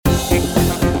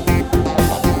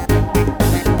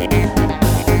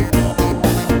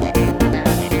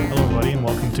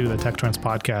Trends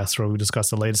podcast, where we discuss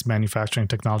the latest manufacturing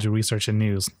technology research and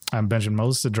news. I'm Benjamin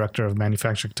Moses, the Director of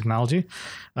Manufacturing Technology,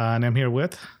 and I'm here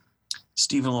with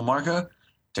Stephen Lamarca,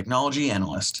 Technology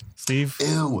Analyst. Steve.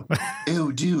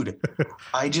 Ew, dude.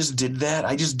 I just did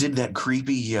that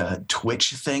creepy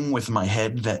Twitch thing with my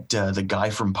head that the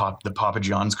guy from the Papa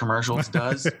John's commercials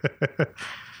does.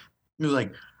 He was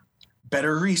like,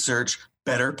 better research,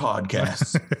 better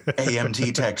podcasts,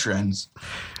 AMT Tech Trends.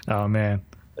 Oh, man.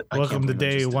 Welcome to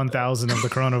day 1000 of the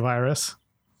coronavirus.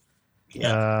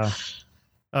 Yeah.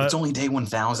 It's only day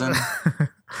 1000.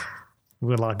 We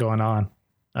got a lot going on.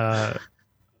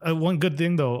 One good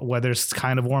thing, though, weather's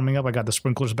kind of warming up. I got the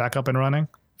sprinklers back up and running.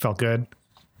 Felt good.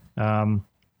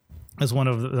 It's one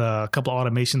of the couple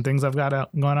automation things I've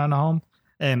got going on at home.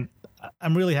 And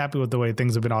I'm really happy with the way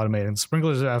things have been automated.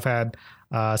 Sprinklers I've had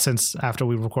since after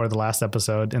we recorded the last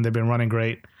episode, and they've been running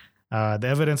great. The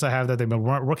evidence I have that they've been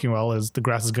working well is the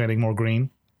grass is getting more green.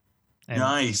 And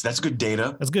nice. That's good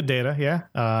data. That's good data, yeah.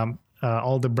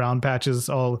 All the brown patches,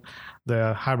 all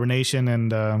the hibernation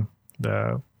and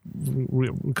the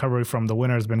recovery from the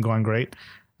winter has been going great.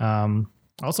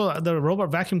 Also, the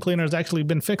robot vacuum cleaner has actually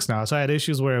been fixed now. So I had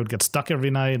issues where it would get stuck every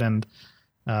night and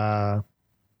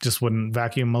just wouldn't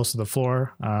vacuum most of the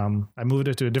floor. I moved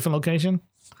it to a different location.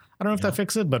 I don't know if that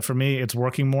fixed it, but for me, it's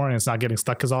working more and it's not getting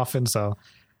stuck as often. So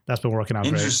that's been working out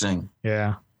Interesting. Great.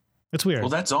 Yeah. It's weird. Well,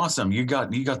 that's awesome. You got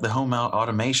the home out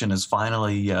automation has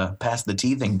finally passed the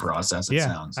teething process, it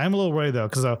sounds. I'm a little worried, though,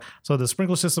 because so the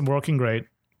sprinkler system working great.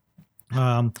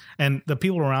 And the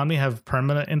people around me have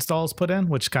permanent installs put in,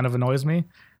 which kind of annoys me.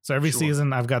 So every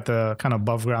season I've got the kind of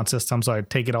above ground system. So I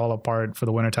take it all apart for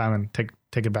the wintertime and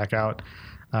take it back out.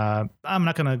 I'm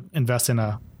not going to invest in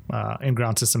a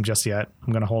in-ground system just yet.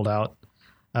 I'm going to hold out.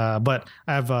 But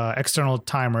I have external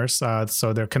timers,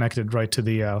 so they're connected right to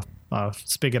the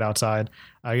spigot outside.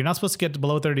 You're not supposed to get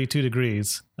below 32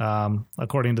 degrees,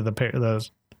 according to the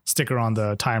sticker on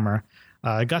the timer.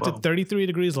 It got to 33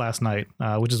 degrees last night,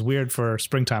 which is weird for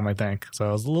springtime, I think. So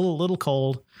it was a little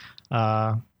cold.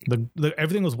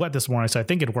 Everything was wet this morning, so I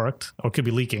think it worked, or it could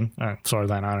be leaking. Sorry,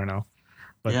 then I don't know.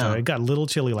 But it got a little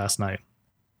chilly last night.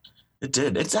 It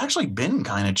did. It's actually been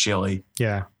kind of chilly.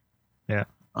 Yeah.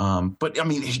 But I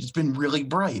mean, it's been really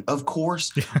bright. Of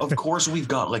course, we've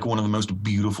got like one of the most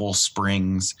beautiful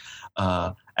springs,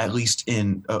 at least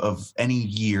of any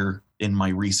year in my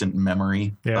recent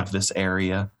memory of this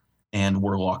area. And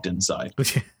we're locked inside.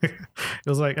 It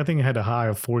was like, I think it had a high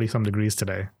of 40 some degrees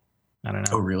today. I don't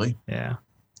know. Oh, really? Yeah.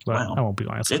 But wow. I won't be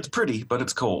honest. It's pretty, but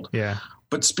it's cold. Yeah.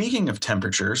 But speaking of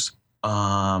temperatures,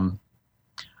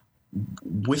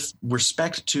 with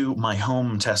respect to my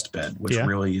home test bed, which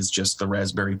really is just the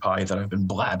Raspberry Pi that I've been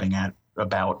blabbing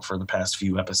about for the past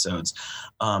few episodes,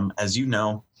 as you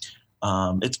know,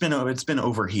 it's been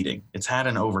overheating. It's had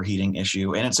an overheating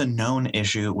issue, and it's a known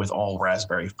issue with all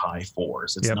Raspberry Pi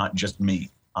 4s. It's not just me.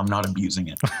 I'm not abusing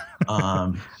it.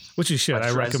 Which you should.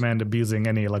 I recommend abusing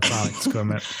any electronics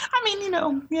equipment. I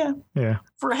mean, yeah.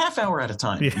 For a half hour at a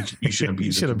time, you should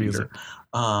abuse it.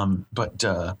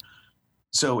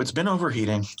 So it's been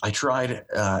overheating. I tried,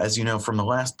 as you know from the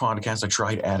last podcast, I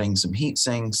tried adding some heat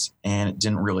sinks, and it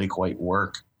didn't really quite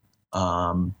work.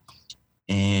 And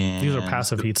these are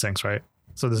passive heat sinks, right?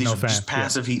 So there's no fan. Just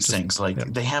passive heat sinks.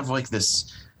 They have like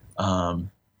this,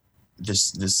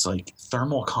 this like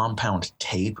thermal compound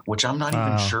tape, which I'm not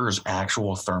even sure is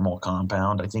actual thermal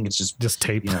compound. I think it's just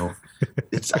tape.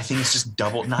 I think it's just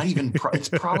double. Not even. It's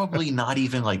probably not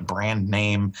even like brand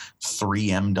name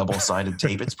 3M double-sided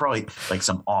tape. It's probably like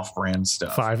some off-brand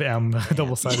stuff. 5M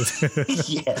double-sided.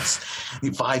 Yes,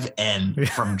 5N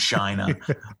from China.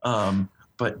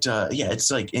 But it's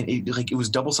like it was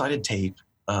double-sided tape,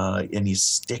 and you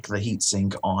stick the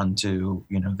heatsink onto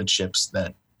the chips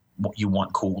that you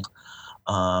want cooled.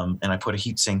 And I put a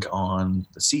heatsink on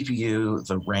the CPU,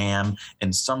 the RAM,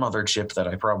 and some other chip that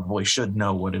I probably should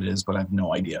know what it is, but I have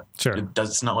no idea. Sure,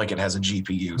 it's not like it has a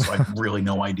GPU, so I have really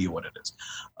no idea what it is.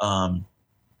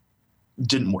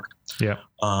 Didn't work. Yeah.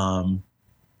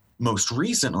 Most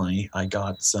recently, I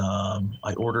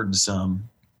ordered some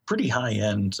pretty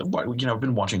high-end, I've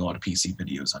been watching a lot of PC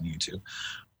videos on YouTube.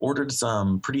 Ordered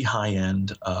some pretty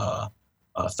high-end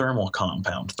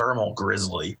thermal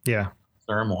grizzly. Yeah.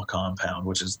 Thermal compound,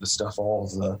 which is the stuff all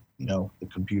of the, the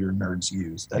computer nerds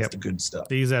use. That's the good stuff.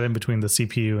 They use that in between the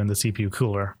CPU and the CPU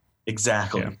cooler.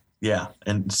 Exactly. Yeah.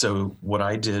 And so what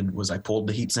I did was I pulled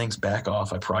the heat sinks back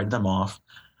off. I pried them off.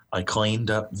 I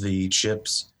cleaned up the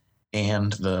chips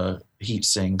and the heat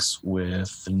sinks with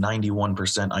 91%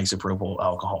 isopropyl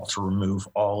alcohol to remove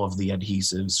all of the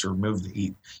adhesives, to remove the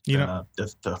heat,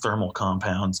 the thermal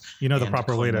compounds. The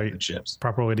proper way the chips.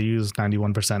 Proper way to use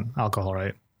 91% alcohol,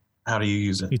 right? How do you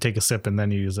use it? You take a sip and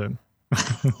then you use it.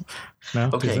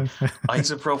 No? Okay.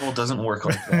 Isopropyl doesn't work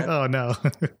like that. Oh, no.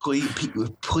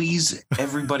 Please,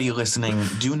 everybody listening,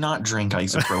 do not drink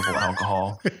isopropyl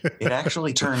alcohol. It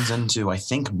actually turns into, I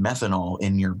think, methanol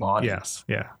in your body. Yes.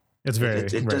 Yeah. It's very, it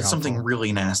very does helpful. Something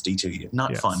really nasty to you.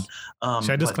 Not fun.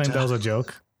 Should I disclaim that was a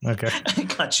joke? Okay. I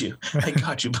got you.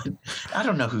 But I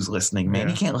don't know who's listening, man.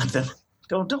 You can't let them.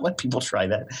 Don't let people try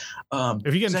that.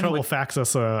 If you get in trouble, fax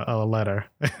us a letter.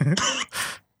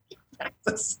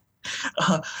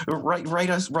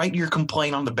 Write your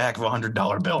complaint on the back of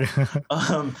 $100 bill.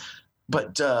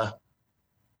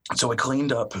 So I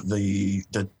cleaned up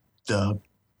the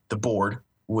board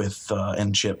with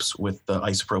and chips with the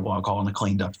isopropyl alcohol, and I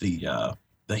cleaned up the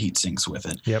heat sinks with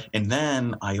it. Yep. And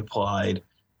then I applied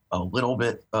a little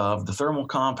bit of the thermal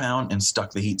compound and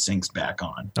stuck the heat sinks back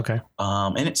on. Okay.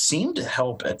 And it seemed to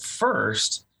help at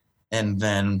first, and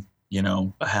then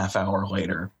a half hour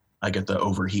later, I get the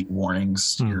overheat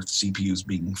warnings. Your CPU's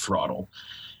being throttled.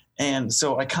 And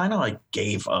so I kind of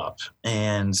gave up,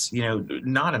 and,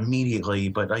 not immediately,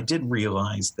 but I did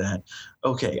realize that,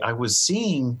 okay, I was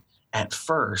seeing at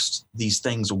first these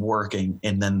things working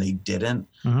and then they didn't.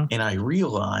 Mm-hmm. And I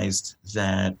realized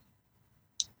that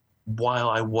while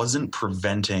I wasn't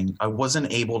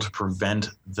able to prevent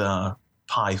the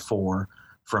Pi 4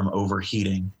 from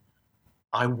overheating,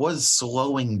 I was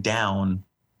slowing down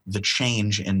the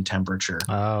change in temperature.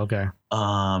 Oh, okay.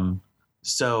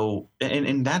 So,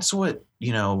 and that's what,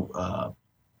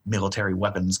 military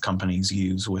weapons companies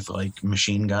use with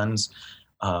machine guns.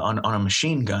 On a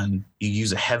machine gun, you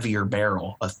use a heavier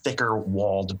barrel, a thicker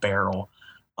walled barrel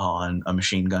on a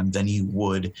machine gun than you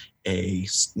would a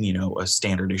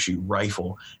standard issue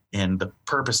rifle. And the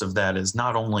purpose of that is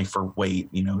not only for weight,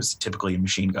 it's typically a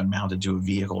machine gun mounted to a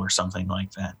vehicle or something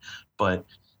like that, but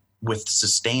with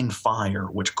sustained fire,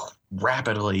 which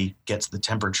rapidly gets the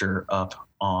temperature up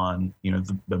on,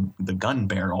 the gun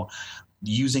barrel,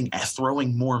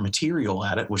 throwing more material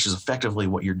at it, which is effectively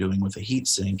what you're doing with a heat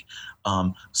sink,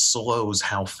 slows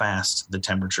how fast the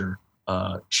temperature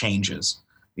changes,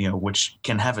 which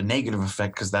can have a negative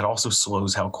effect because that also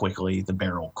slows how quickly the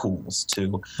barrel cools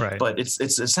too. Right. But it's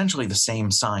essentially the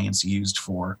same science used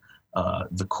for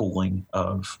the cooling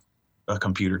of a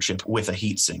computer chip with a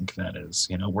heat sink. That is,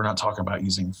 we're not talking about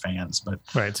using fans, but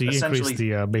right. So you increase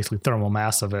the basically thermal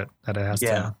mass of it that it has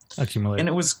to accumulate. And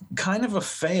it was kind of a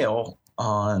fail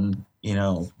on,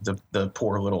 the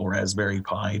poor little Raspberry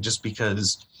Pi, just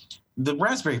because the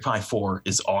Raspberry Pi 4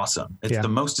 is awesome. It's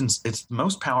the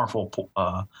most powerful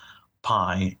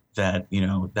Pi that,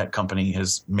 that company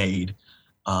has made.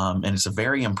 And it's a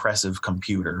very impressive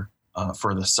computer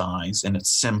for the size, and it's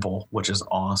simple, which is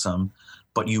awesome.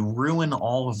 But you ruin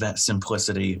all of that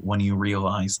simplicity when you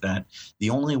realize that the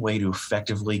only way to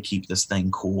effectively keep this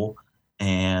thing cool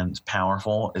and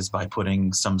powerful is by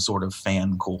putting some sort of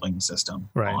fan cooling system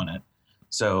on it.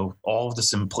 So all of the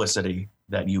simplicity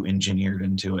that you engineered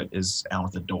into it is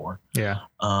out the door. Yeah.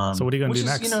 So what are you going to do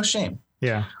next? Which is, shame.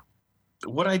 Yeah.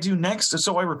 What I do next,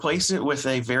 so I replace it with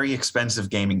a very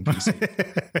expensive gaming PC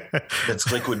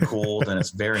that's liquid cooled, and it's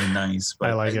very nice.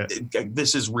 But I like it.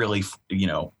 This is really,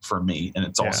 for me, and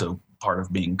it's also part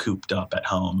of being cooped up at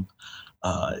home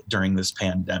during this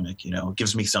pandemic. It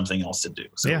gives me something else to do.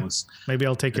 So maybe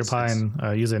I'll take your Pi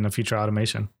and use it in a future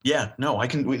automation. Yeah, no, I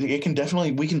can. We can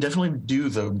definitely do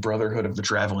the Brotherhood of the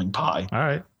Traveling Pi. All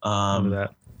right, I'll do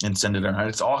that and send it around.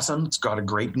 It's awesome. It's got a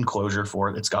great enclosure for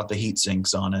it. It's got the heat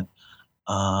sinks on it.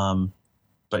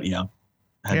 But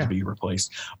had to be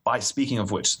replaced. Speaking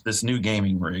of which, this new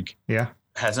gaming rig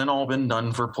hasn't all been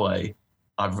done for play.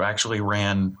 I've actually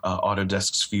ran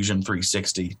Autodesk's Fusion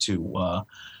 360 to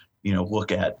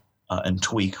look at and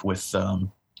tweak with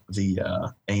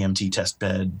the AMT test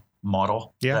bed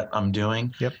model that I'm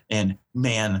doing. Yep. And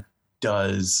man,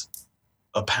 does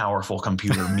a powerful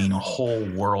computer mean a whole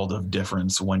world of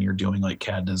difference when you're doing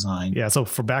CAD design. Yeah. So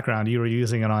for background, you were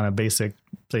using it on a basic,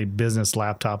 say, business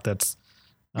laptop that's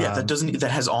that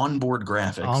has onboard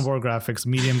graphics.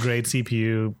 Medium grade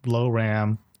CPU, low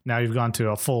RAM. Now you've gone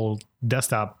to a full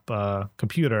desktop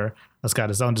computer that's got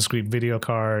its own discrete video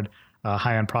card,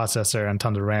 high-end processor, and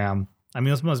tons of RAM. I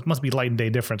mean, it must be light and day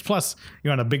difference. Plus,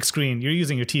 you're on a big screen. You're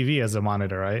using your TV as a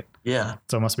monitor, right? Yeah.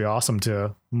 So it must be awesome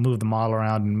to move the model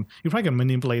around, and you probably can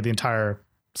manipulate the entire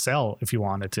cell if you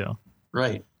wanted to.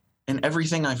 Right. And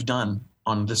everything I've done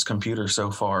on this computer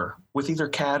so far with either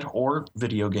CAD or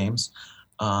video games,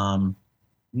 not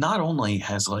only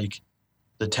has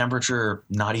the temperature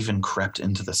not even crept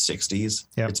into the 60s.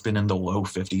 Yep. It's been in the low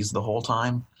 50s the whole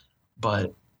time,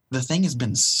 but the thing has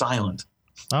been silent.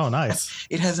 Oh, nice.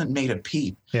 It hasn't made a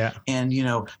peep. Yeah. And, you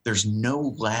know, there's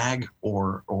no lag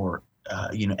or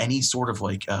you know, any sort of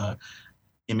like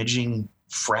imaging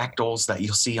fractals that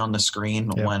you'll see on the screen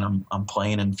when I'm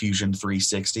playing in Fusion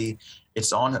 360.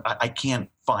 It's on. I can't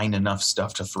find enough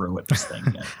stuff to throw at this thing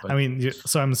yet. But I mean,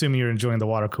 so I'm assuming you're enjoying the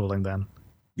water cooling then.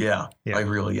 yeah, I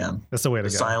really am. That's the way to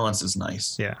The go. silence is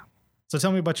nice. Yeah. So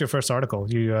tell me about your first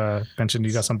article. You mentioned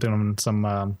you got something on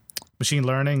some machine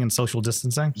learning and social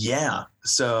distancing. Yeah.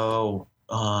 So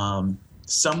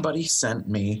somebody sent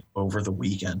me over the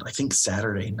weekend, I think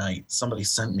Saturday night,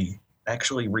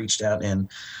 actually reached out and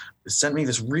sent me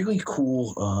this really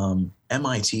cool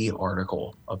MIT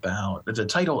article about, the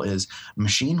title is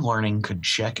Machine Learning Could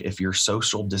Check If You're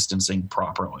Social Distancing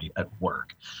Properly at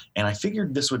Work. And I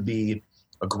figured this would be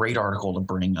a great article to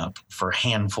bring up for a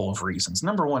handful of reasons.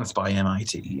 Number one, it's by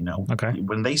MIT. You know,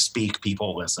 when they speak,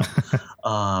 people listen.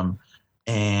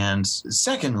 And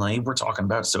secondly, we're talking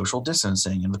about social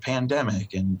distancing and the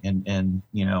pandemic and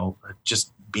you know,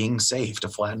 just being safe to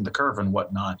flatten the curve and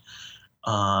whatnot.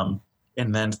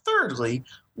 And then thirdly,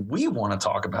 we want to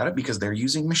talk about it because they're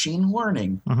using machine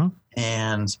learning.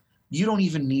 And you don't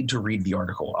even need to read the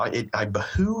article. I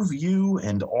behoove you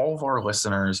and all of our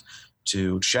listeners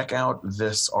to check out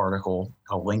this article.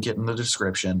 I'll link it in the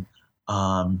description.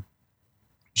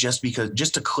 Just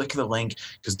to click the link,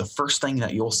 because the first thing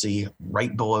that you'll see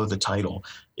right below the title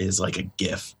is like a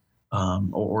GIF,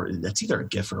 or it's either a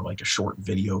GIF or like a short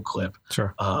video clip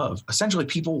of essentially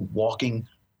people walking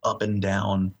up and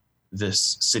down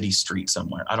this city street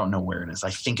somewhere. I don't know where it is. I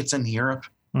think it's in Europe.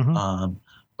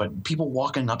 But people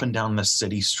walking up and down this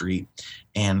city street,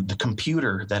 and the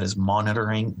computer that is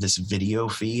monitoring this video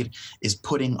feed is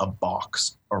putting a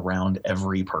box around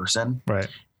every person. Right.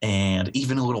 And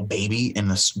even a little baby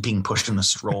being pushed in the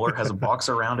stroller has a box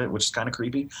around it, which is kind of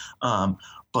creepy.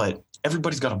 But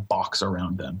everybody's got a box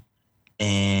around them.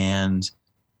 And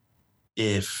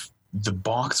if the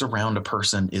box around a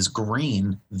person is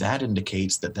green, that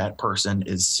indicates that that person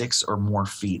is 6 or more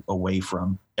feet away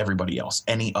from everybody else,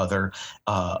 any other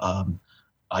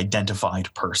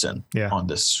identified person on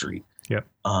this street. Yep.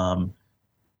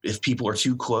 If people are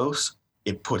too close,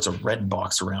 it puts a red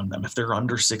box around them. If they're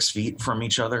under 6 feet from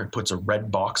each other, it puts a red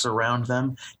box around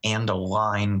them and a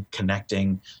line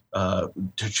connecting to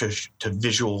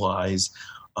visualize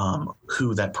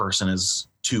who that person is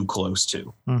too close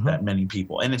to, that many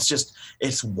people. And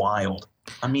it's wild.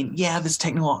 I mean, yeah, this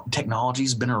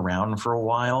technology's been around for a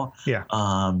while. Yeah.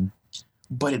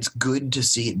 But it's good to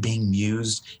see it being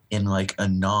used in like a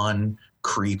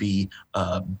non-creepy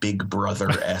Big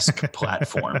Brother-esque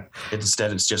platform.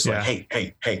 Instead, it's just like,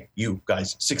 hey, you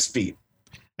guys, 6 feet.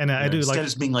 And I do instead like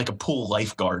of being like a pool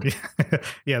lifeguard.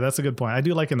 Yeah, that's a good point. I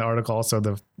do like in the article also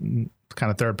the kind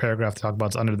of third paragraph to talk about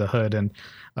is under the hood. And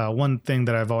one thing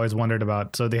that I've always wondered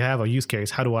about, so they have a use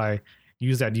case. How do I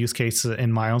use that use case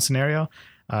in my own scenario?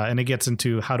 And it gets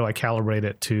into how do I calibrate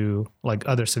it to like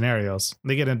other scenarios.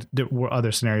 They get into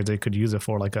other scenarios they could use it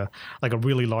for, like a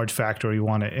really large factory you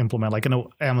want to implement, like in an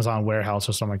Amazon warehouse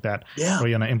or something like that. Yeah. Where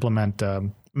you want to implement,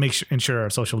 ensure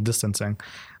social distancing.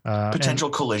 Potential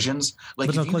collisions. Like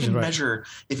if you can measure,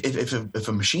 if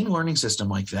a machine learning system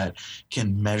like that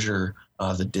can measure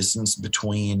the distance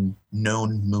between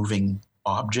known moving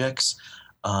objects,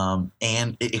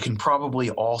 and it can probably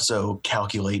also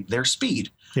calculate their speed.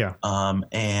 Yeah.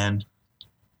 And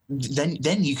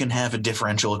then you can have a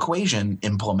differential equation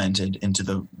implemented into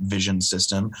the vision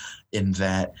system, in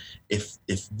that if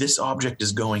this object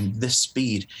is going this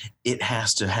speed, it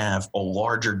has to have a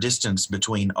larger distance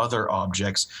between other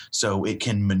objects so it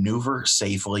can maneuver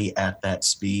safely at that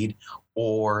speed.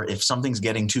 Or if something's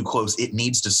getting too close, it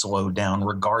needs to slow down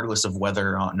regardless of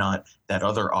whether or not that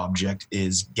other object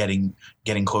is getting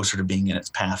closer to being in its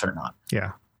path or not.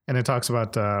 Yeah. And it talks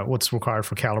about what's required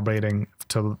for calibrating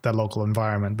to that local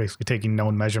environment, basically taking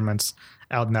known measurements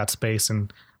out in that space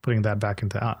and putting that back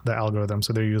into the algorithm.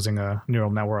 So they're using a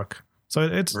neural network. So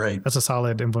that's a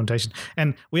solid implementation.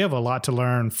 And we have a lot to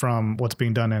learn from what's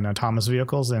being done in autonomous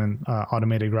vehicles and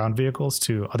automated ground vehicles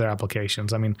to other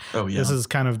applications. I mean, this is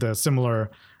kind of the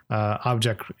similar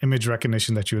object image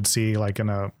recognition that you would see like in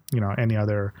any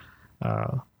other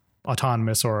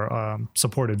autonomous or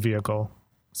supported vehicle.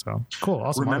 So cool.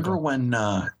 Awesome. Remember when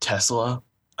Tesla,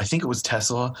 I think it was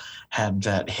Tesla, had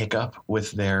that hiccup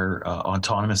with their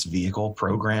autonomous vehicle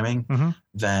programming,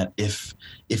 that if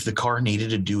the car needed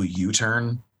to do a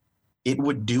U-turn, it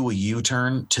would do a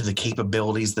U-turn to the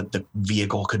capabilities that the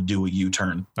vehicle could do a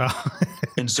U-turn. Oh.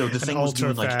 And so the thing was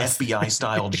doing like FBI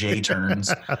style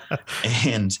J-turns.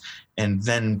 And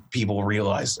then people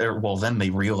realized, then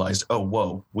they realized, oh,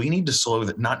 whoa, we need to slow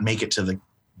that, not make it to the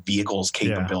vehicle's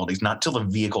capabilities, not to the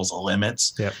vehicle's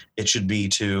limits. Yep. It should be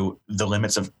to the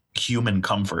limits of human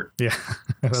comfort. Yeah,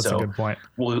 that's a good point.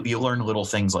 Well, you learn little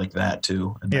things like that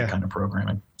too in that kind of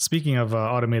programming. Speaking of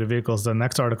automated vehicles, the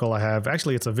next article I have,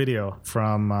 actually it's a video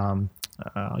from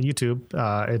YouTube.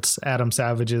 It's Adam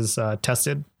Savage's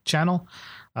Tested channel.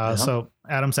 So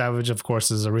Adam Savage, of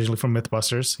course, is originally from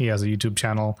Mythbusters. He has a YouTube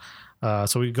channel.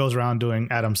 So he goes around doing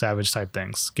Adam Savage type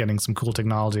things, getting some cool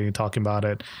technology, talking about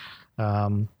it.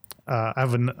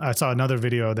 I saw another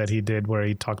video that he did where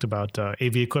he talked about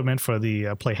AV equipment for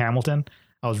the play Hamilton.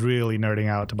 I was really nerding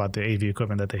out about the AV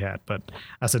equipment that they had, but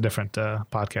that's a different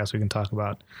podcast we can talk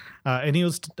about. And he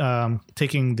was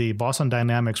taking the Boston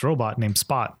Dynamics robot named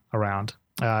Spot around.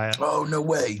 Oh, no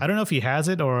way. I don't know if he has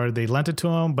it or they lent it to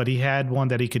him, but he had one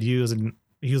that he could use, and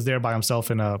he was there by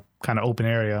himself in a kind of open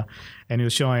area, and he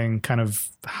was showing kind of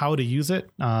how to use it.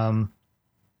 And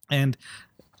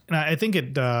I think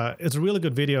it's a really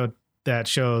good video that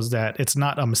shows that it's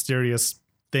not a mysterious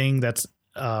thing that's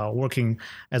working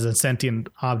as a sentient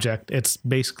object. It's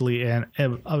basically a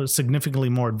significantly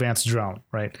more advanced drone,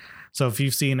 right? So if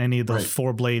you've seen any of those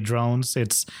 4-blade drones,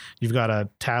 you've got a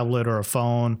tablet or a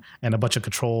phone and a bunch of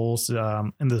controls.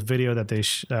 In this video that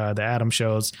that Adam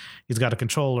shows, he's got a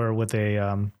controller with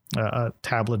a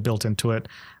tablet built into it,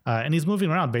 and he's moving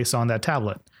around based on that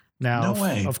tablet. Now,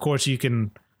 of course, you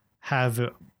can have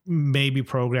maybe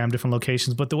program different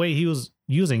locations, but the way he was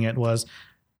using it was,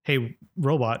 hey,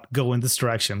 robot, go in this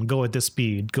direction, go at this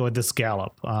speed, go at this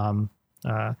gallop.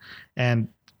 And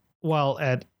while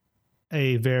at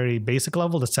a very basic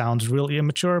level, that sounds really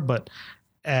immature, but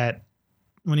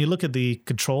when you look at the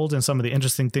controls and some of the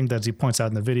interesting things that he points out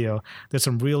in the video, there's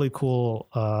some really cool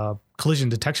collision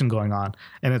detection going on.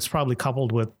 And it's probably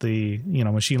coupled with the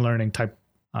machine learning type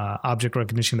object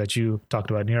recognition that you talked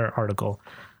about in your article.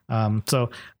 So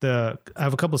I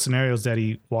have a couple of scenarios that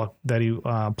he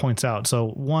points out. So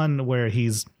one where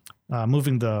he's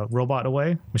moving the robot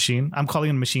away, machine. I'm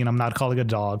calling it a machine. I'm not calling it a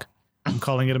dog. I'm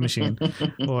calling it a machine.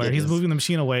 Or he's moving the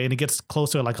machine away, and he gets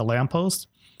close to it like a lamppost,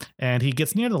 and he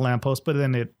gets near the lamppost, but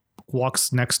then it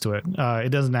walks next to it. It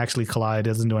doesn't actually collide. It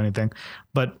doesn't do anything.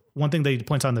 But one thing that he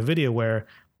points out in the video where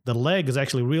the leg is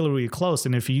actually really, really close,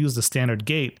 and if you use the standard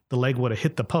gate, the leg would have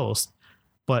hit the post,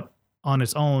 but on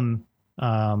its own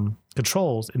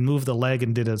controls, it moved the leg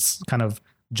and did a kind of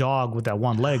jog with that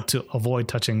one leg to avoid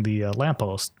touching the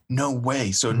lamppost. No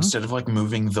way. So instead of like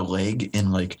moving the leg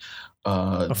in like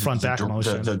a front back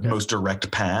motion, the most direct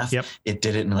path, it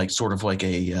did it in like sort of like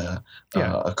a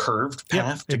curved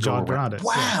path to go around it.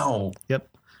 Wow. Yep.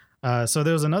 So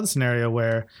there was another scenario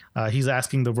where he's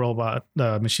asking the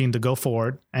machine to go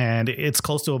forward, and it's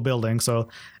close to a building. So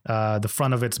the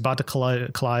front of it's about to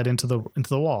collide into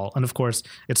the wall. And of course,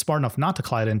 it's smart enough not to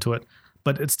collide into it,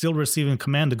 but it's still receiving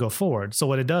command to go forward. So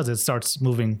what it does is it starts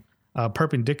moving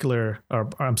parallel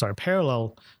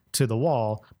to the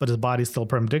wall, but his body's still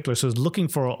perpendicular. So it's looking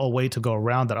for a way to go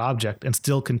around that object and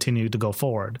still continue to go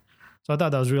forward. So I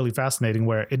thought that was really fascinating,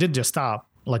 where it didn't just stop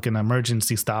like an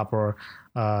emergency stop or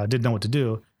didn't know what to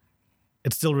do.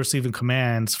 It's still receiving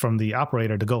commands from the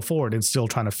operator to go forward and still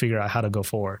trying to figure out how to go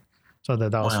forward. So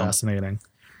that was fascinating.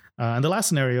 And the last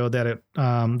scenario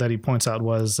that he points out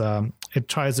was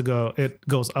it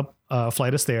goes up a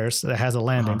flight of stairs that has a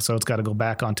landing, so it's got to go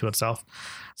back onto itself.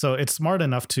 So it's smart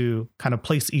enough to kind of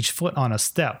place each foot on a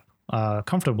step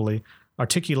comfortably,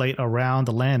 articulate around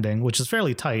the landing, which is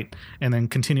fairly tight, and then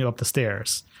continue up the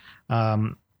stairs.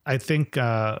 I think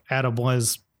Adam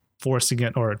was forcing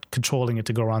it or controlling it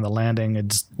to go around the landing. It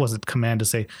just wasn't command to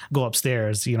say, go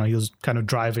upstairs. He was kind of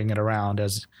driving it around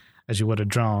as you would a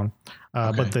drone.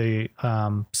 But the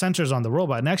sensors on the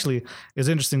robot, and actually it's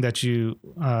interesting that you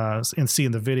see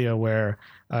in the video where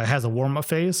it has a warm-up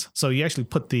phase. So you actually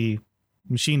put the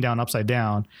machine down upside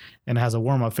down, and it has a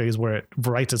warm-up phase where it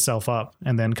rights itself up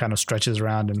and then kind of stretches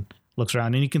around and looks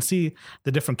around. And you can see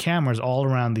the different cameras all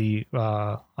around the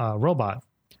robot.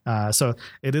 So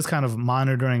it is kind of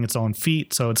monitoring its own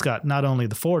feet. So it's got not only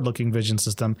the forward-looking vision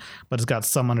system, but it's got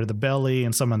some under the belly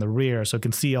and some on the rear. So it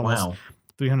can see almost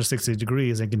 360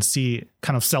 degrees. It can see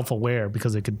kind of self-aware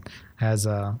because it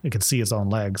can see its own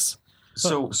legs.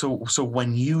 So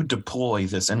when you deploy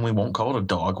this, and we won't call it a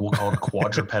dog, we'll call it a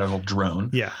quadrupedal drone.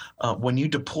 Yeah. When you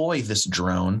deploy this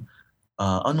drone,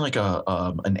 unlike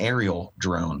an aerial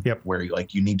drone, where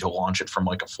you need to launch it from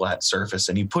like a flat surface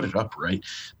and you put it upright,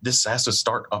 this has to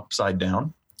start upside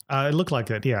down. It looked like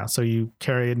it, yeah. So you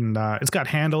carry it, and it's got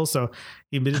handles. So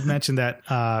you did mention that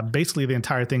basically the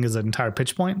entire thing is an entire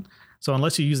pitch point. So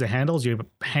unless you use the handles, your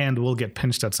hand will get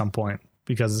pinched at some point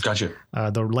because Gotcha.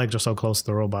 The legs are so close to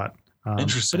the robot.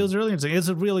 Interesting. But it was really interesting. It's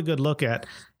a really good look at,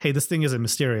 hey, this thing isn't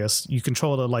mysterious. You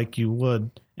control it like you would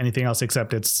anything else,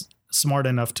 except it's smart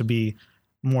enough to be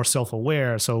more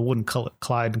self-aware, so it wouldn't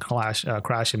collide and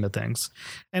crash into things.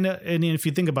 And if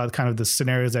you think about kind of the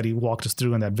scenarios that he walked us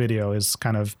through in that video, is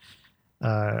kind of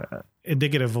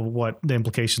indicative of what the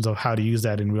implications of how to use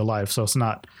that in real life. So it's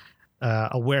not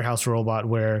a warehouse robot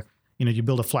where you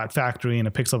build a flat factory and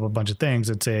it picks up a bunch of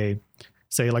things. It's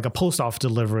say like a post office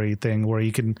delivery thing where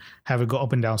you can have it go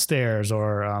up and down stairs,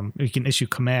 or you can issue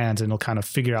commands and it'll kind of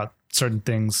figure out certain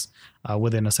things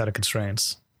within a set of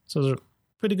constraints. So it's a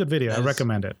pretty good video. I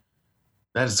recommend it.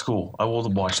 That is cool. I will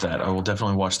watch that. I will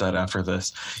definitely watch that after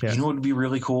this. Yeah. You know what would be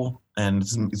really cool? And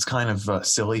it's kind of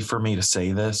silly for me to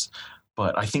say this,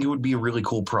 but I think it would be a really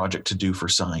cool project to do for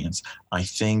science. I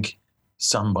think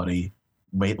somebody,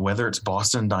 whether it's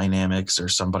Boston Dynamics or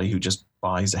somebody who just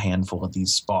buys a handful of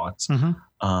these spots,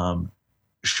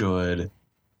 should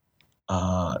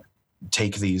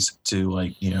take these to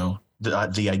the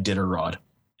Iditarod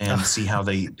and see how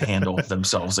they handle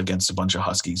themselves against a bunch of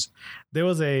huskies. There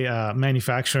was a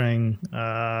manufacturing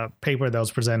paper that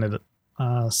was presented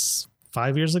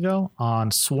 5 years ago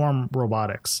on swarm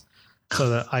robotics. So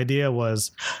the idea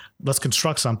was, let's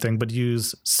construct something, but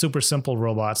use super simple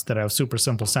robots that have super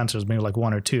simple sensors, maybe like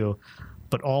one or two,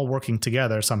 but all working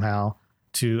together somehow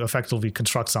to effectively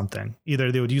construct something.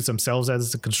 Either they would use themselves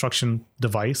as a construction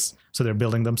device, so they're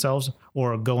building themselves,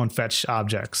 or go and fetch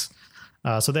objects.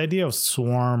 So the idea of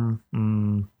swarm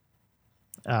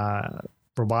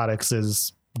robotics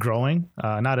is growing,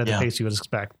 not at the pace you would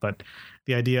expect, but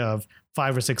the idea of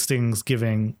 5 or 6 things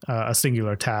giving a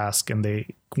singular task and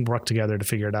they work together to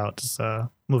figure it out is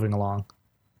moving along.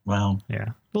 Wow. Yeah.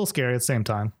 A little scary at the same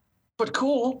time. But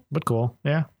cool.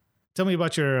 Yeah. Tell me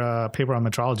about your paper on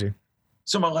metrology.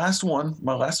 So my last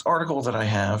article that I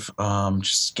have,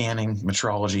 just scanning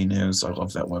metrology news. I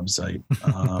love that website.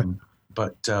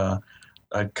 But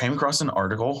I came across an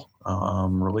article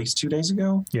released 2 days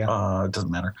ago. Yeah. It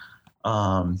doesn't matter.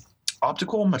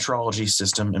 Optical metrology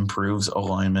system improves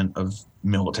alignment of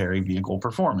military vehicle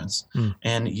performance.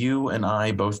 And you and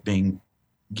I, both being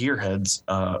gearheads,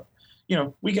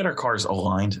 we get our cars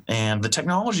aligned, and the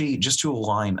technology just to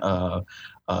align a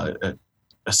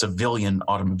civilian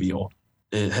automobile,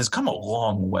 it has come a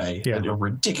long way, a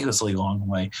ridiculously long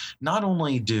way. Not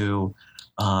only do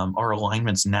our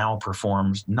alignments now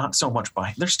performed not so much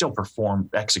they're still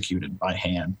executed by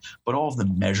hand, but all of the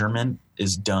measurement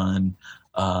is done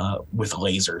with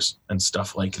lasers and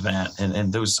stuff like that.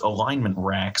 And those alignment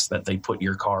racks that they put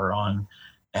your car on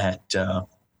at a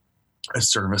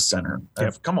service center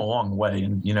have come a long way.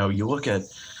 And, you look at,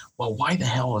 well, why the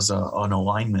hell is an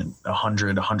alignment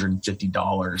 $100,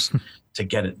 $150 to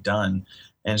get it done?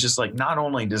 And it's just like, not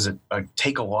only does it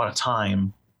take a lot of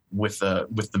time with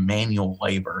the manual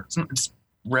labor,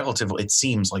 it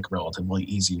seems like relatively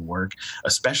easy work,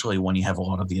 especially when you have a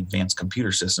lot of the advanced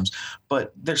computer systems,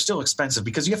 but they're still expensive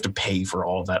because you have to pay for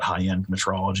all of that high-end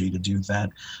metrology to do that.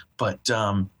 But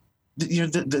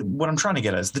what I'm trying to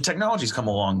get at is the technology's come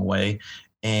a long way.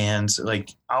 And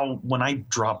when I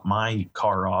drop my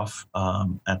car off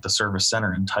at the service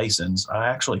center in Tyson's, I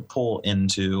actually pull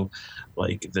into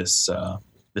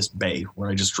this bay where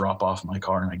I just drop off my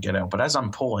car and I get out. But as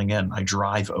I'm pulling in, I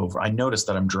drive over. I notice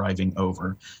that I'm driving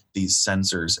over these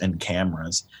sensors and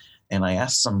cameras. And I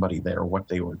asked somebody there what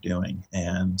they were doing.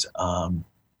 And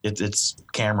it's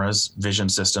cameras, vision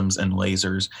systems, and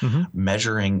lasers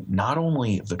measuring not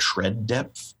only the tread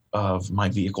depth of my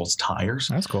vehicle's tires.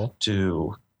 That's cool.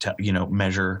 To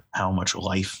measure how much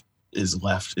life is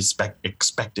left,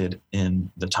 expected in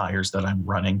the tires that I'm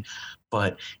running,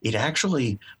 but it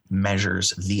actually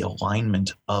measures the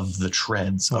alignment of the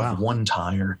treads of one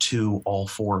tire to all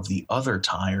 4 of the other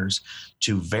tires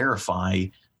to verify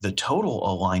the total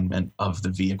alignment of the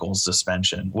vehicle's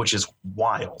suspension, which is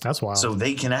wild. That's wild. So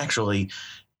they can actually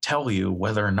tell you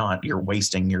whether or not you're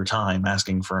wasting your time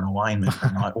asking for an alignment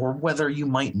or not, or whether you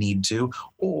might need to,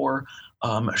 or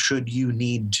should you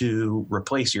need to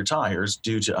replace your tires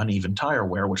due to uneven tire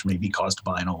wear, which may be caused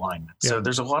by an alignment. Yeah. So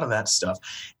there's a lot of that stuff.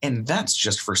 And that's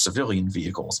just for civilian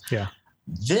vehicles. Yeah.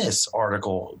 This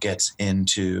article gets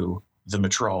into the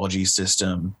metrology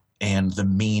system and the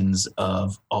means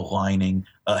of aligning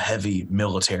a heavy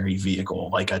military vehicle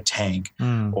like a tank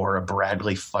or a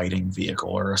Bradley fighting vehicle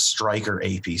or a Stryker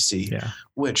APC,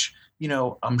 which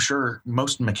I'm sure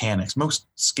most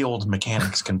skilled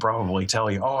mechanics can probably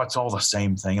tell you, oh, it's all the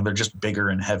same thing, and they're just bigger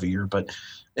and heavier. But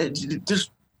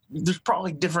there's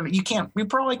probably different. You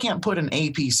probably can't put an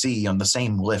APC on the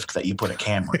same lift that you put a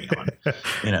Camry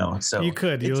on. So you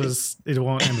could. It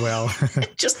won't end well.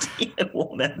 It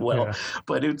won't end well. Yeah.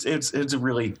 But it's a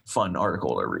really fun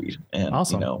article to read, and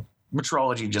awesome.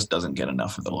 Metrology just doesn't get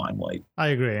enough of the limelight. I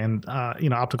agree, and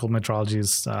optical metrology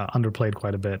is underplayed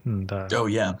quite a bit. And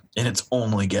and it's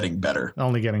only getting better.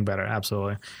 Only getting better,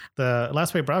 absolutely. The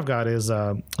last paper I've got is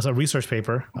a research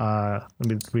paper. Let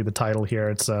me read the title here.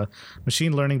 It's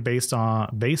machine learning based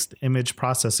image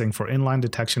processing for inline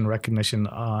detection recognition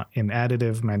in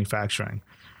additive manufacturing.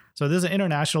 So this is an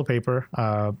international paper.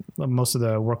 Most of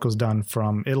the work was done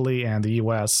from Italy and the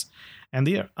U.S., and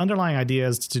the underlying idea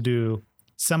is to do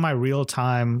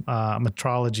semi-real-time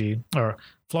metrology or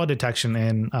flaw detection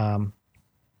in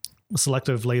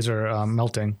selective laser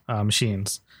melting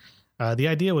machines. The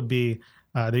idea would be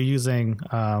they're using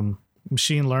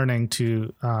machine learning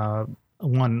to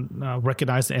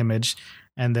recognize the image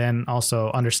and then also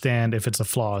understand if it's a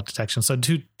flaw detection. So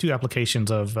two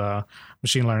applications of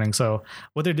machine learning. So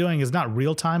what they're doing is not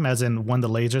real time, as in when the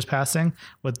laser's passing.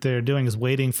 What they're doing is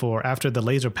waiting for after the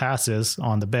laser passes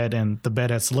on the bed and the bed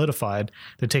has solidified.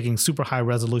 They're taking super high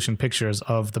resolution pictures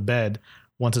of the bed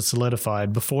once it's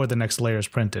solidified before the next layer is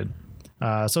printed.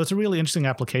 So it's a really interesting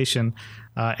application.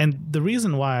 And the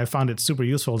reason why I found it super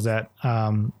useful is that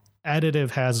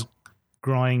additive has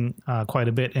growing quite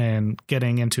a bit and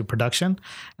getting into production.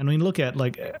 And when you look at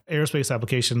like aerospace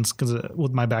applications, because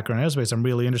with my background in aerospace, I'm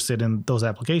really interested in those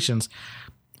applications.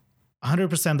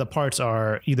 100% of the parts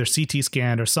are either CT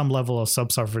scanned or some level of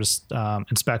subsurface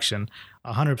inspection.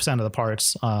 100% of the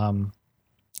parts. And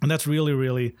that's really,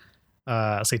 really,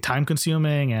 say, time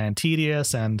consuming and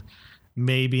tedious and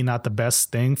maybe not the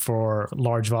best thing for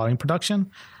large volume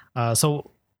production. So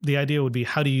the idea would be,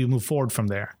 how do you move forward from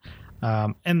there?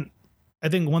 And I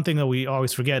think one thing that we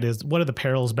always forget is what are the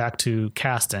parallels back to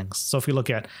castings. So if you look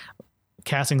at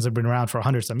castings have been around for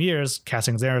 100 some years,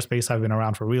 castings in aerospace have been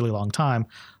around for a really long time.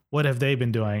 What have they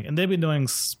been doing? And they've been doing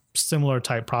similar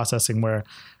type processing where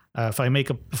if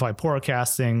I pour a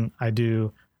casting, I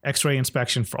do X-ray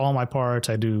inspection for all my parts.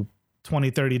 I do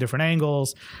 20, 30 different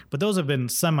angles, but those have been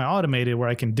semi-automated where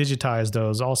I can digitize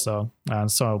those also.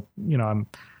 So I'm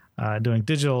doing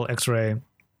digital X-ray,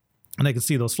 and I can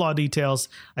see those flaw details.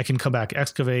 I can come back,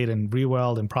 excavate and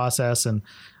re-weld and process. And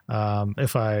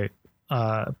if I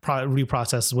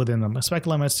reprocess within the spec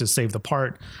limits to save the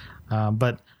part.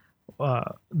 But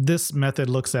this method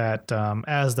looks at,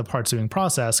 as the part's being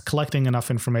processed, collecting enough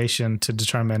information to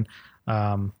determine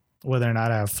whether or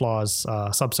not I have flaws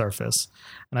subsurface.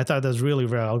 And I thought that was really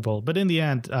valuable. But in the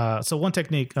end, so one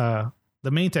technique, the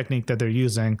main technique that they're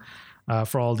using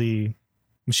for all the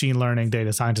machine learning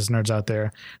data scientist nerds out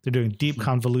there, they're doing deep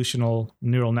convolutional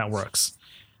neural networks.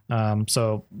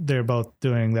 So they're both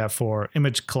doing that for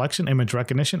image collection, image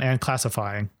recognition, and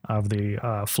classifying of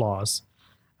the flaws.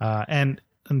 And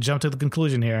jump to the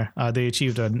conclusion here, they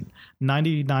achieved a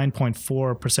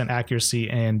 99.4% accuracy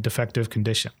in defective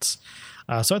conditions.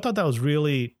 So I thought that was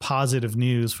really positive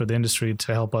news for the industry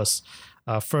to help us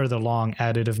further along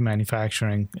additive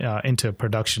manufacturing into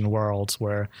production worlds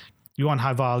where you want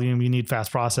high volume, you need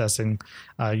fast processing,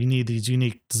 you need these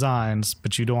unique designs,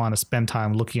 but you don't want to spend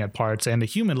time looking at parts and a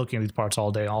human looking at these parts all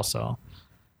day also.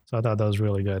 So I thought that was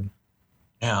really good.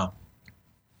 Yeah.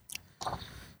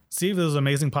 Steve, this was an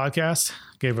amazing podcast.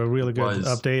 Gave a really good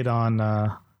update on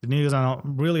the news.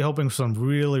 I'm really hoping for some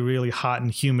really, really hot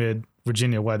and humid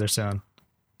Virginia weather soon.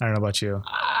 I don't know about you.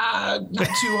 Not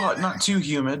too hot, not too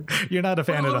humid. You're not a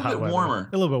fan of the hot weather. Warmer.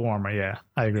 A little bit warmer, yeah.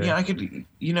 I agree. Yeah, I could,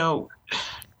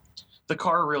 the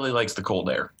car really likes the cold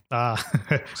air.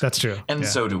 That's true. And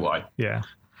so do I. Yeah.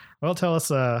 Well, tell us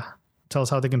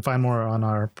how they can find more on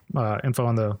our info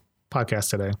on the podcast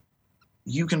today.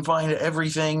 You can find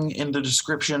everything in the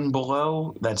description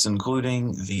below. That's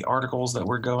including the articles that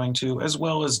we're going to, as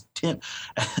well as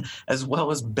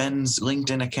Ben's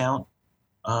LinkedIn account.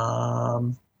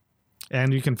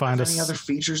 And you can find us. Any other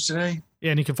features today?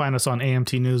 Yeah, and you can find us on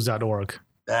amtnews.org.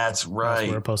 That's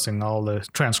right. We're posting all the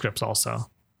transcripts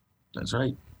also. That's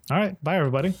right. All right. Bye,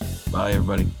 everybody. Bye,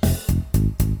 everybody.